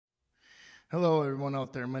Hello, everyone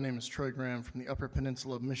out there. My name is Troy Graham from the Upper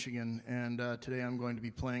Peninsula of Michigan, and today I'm going to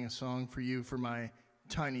be playing a song for you for my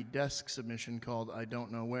Tiny Desk submission called I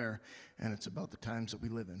Don't Know Where, and it's about the times that we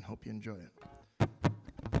live in. Hope you enjoy it.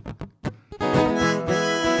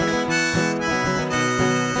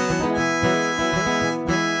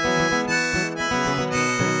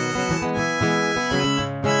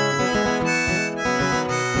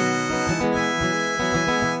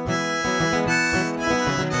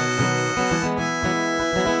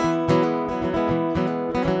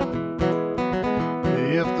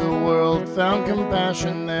 If the world found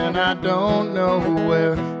compassion, then I don't know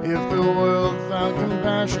where. If the world found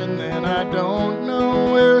compassion, then I don't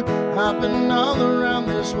know where. I've been all around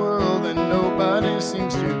this world and nobody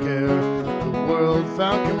seems to care. If the world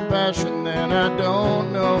found compassion, then I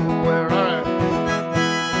don't know where. All right.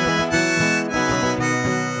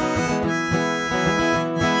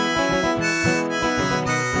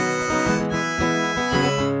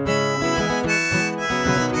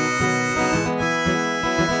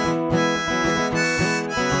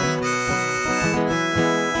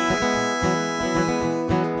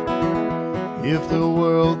 If the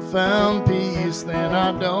world found peace, then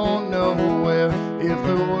I don't know where. If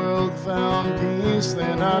the world found peace,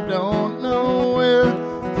 then I don't know where.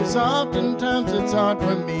 'Cause oftentimes it's hard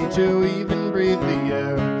for me to even breathe the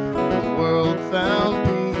air. If the world found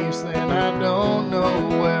peace, then I don't know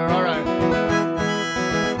where. All right.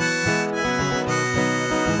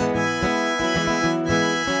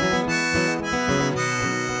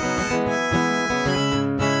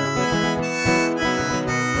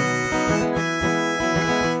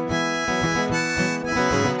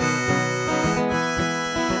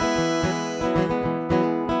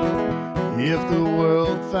 If the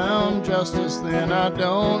world found justice, then I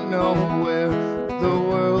don't know where. If the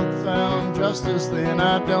world found justice, then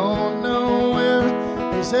I don't know where.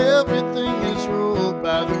 'Cause everything is ruled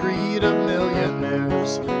by the greed of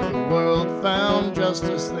millionaires. If the world found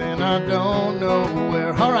justice, then I don't know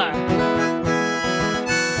where. All right.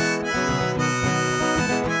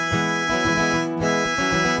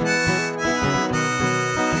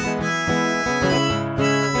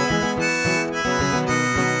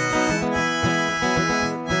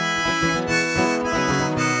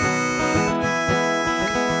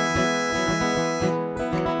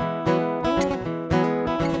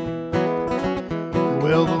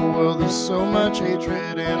 Well, the world is so much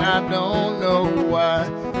hatred and I don't know why.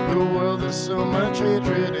 The world is so much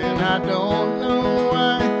hatred and I don't know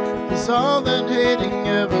why. 'Cause all that hating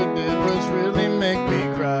ever did was really make me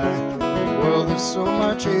cry. The world is so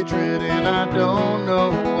much hatred and I don't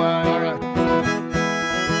know why. All right.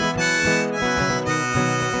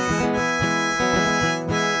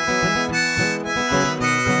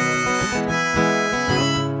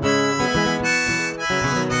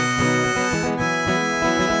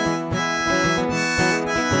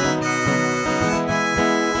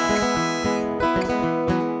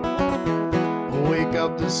 Wake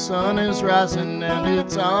up, the sun is rising and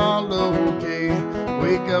it's all okay.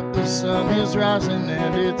 Wake up, the sun is rising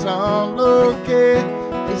and it's all okay.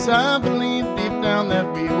 'Cause I believe deep down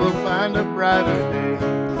that we will find a brighter day.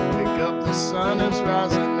 Wake up, the sun is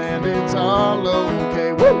rising and it's all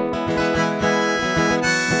okay. Woo!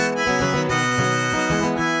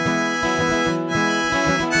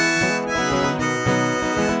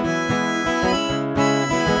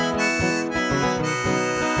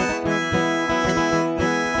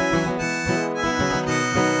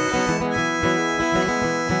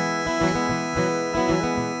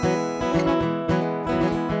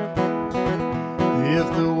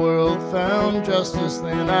 If the world found justice,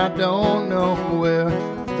 then I don't know where.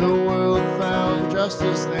 If the world found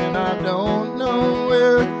justice, then I don't know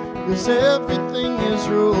where. 'Cause everything is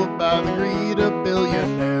ruled by the greed of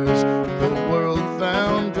billionaires. If the world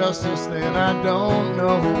found justice, then I don't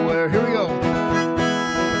know where. Here we go.